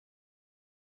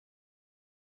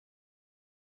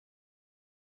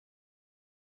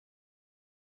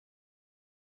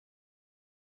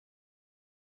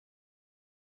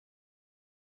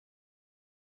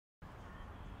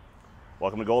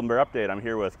Welcome to Golden Bear Update. I'm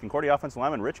here with Concordia offensive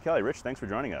lineman Rich Kelly. Rich, thanks for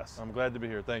joining us. I'm glad to be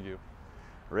here. Thank you.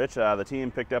 Rich, the team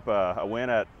picked up a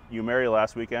win at UMary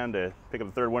last weekend to pick up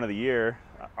the third win of the year,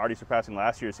 already surpassing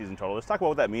last year's season total. Let's talk about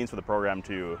what that means for the program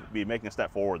to be making a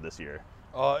step forward this year.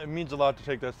 It means a lot to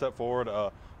take that step forward.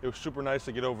 It was super nice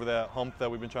to get over that hump that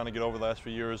we've been trying to get over the last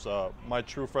few years. My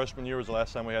true freshman year was the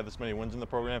last time we had this many wins in the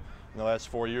program. And the last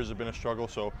 4 years have been a struggle,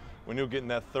 so we knew getting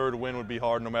that third win would be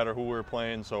hard no matter who we were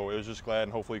playing, so it was just glad,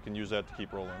 and hopefully we can use that to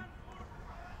keep rolling.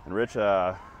 And Rich,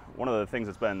 one of the things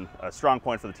that's been a strong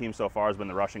point for the team so far has been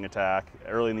the rushing attack.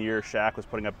 Early in the year, Shaq was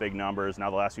putting up big numbers. Now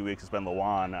the last few weeks it's been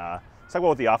Lawan. Let's talk about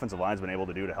what the offensive line's been able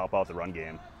to do to help out the run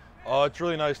game. It's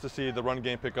really nice to see the run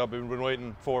game pick up. We've been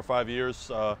waiting 4 or 5 years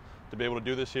to be able to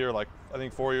do this here. Like, I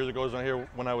think 4 years ago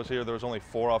when I was here, there was only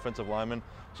 4 offensive linemen.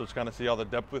 So it's kind of see all the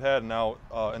depth we've had. And now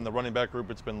in the running back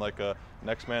group, it's been like a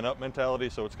next man up mentality.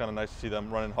 So it's kind of nice to see them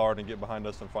running hard and get behind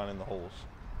us and finding the holes.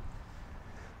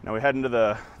 Now we head into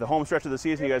the home stretch of the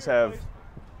season. You guys have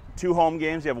 2 home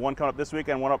games. You have one coming up this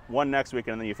weekend, one next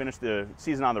weekend, and then you finish the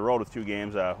season on the road with 2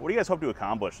 games. What do you guys hope to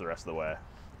accomplish the rest of the way?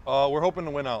 We're hoping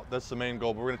to win out. That's the main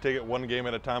goal. But we're going to take it one game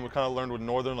at a time. We kind of learned with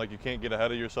Northern, like, you can't get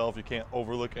ahead of yourself. You can't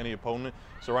overlook any opponent.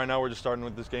 So right now we're just starting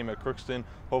with this game at Crookston.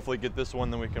 Hopefully get this one,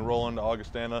 then we can roll into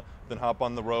Augustana, then hop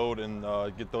on the road and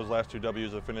get those last 2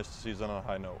 W's and finish the season on a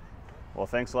high note. Well,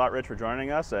 thanks a lot, Rich, for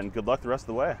joining us, and good luck the rest of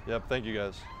the way. Yep, thank you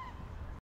guys.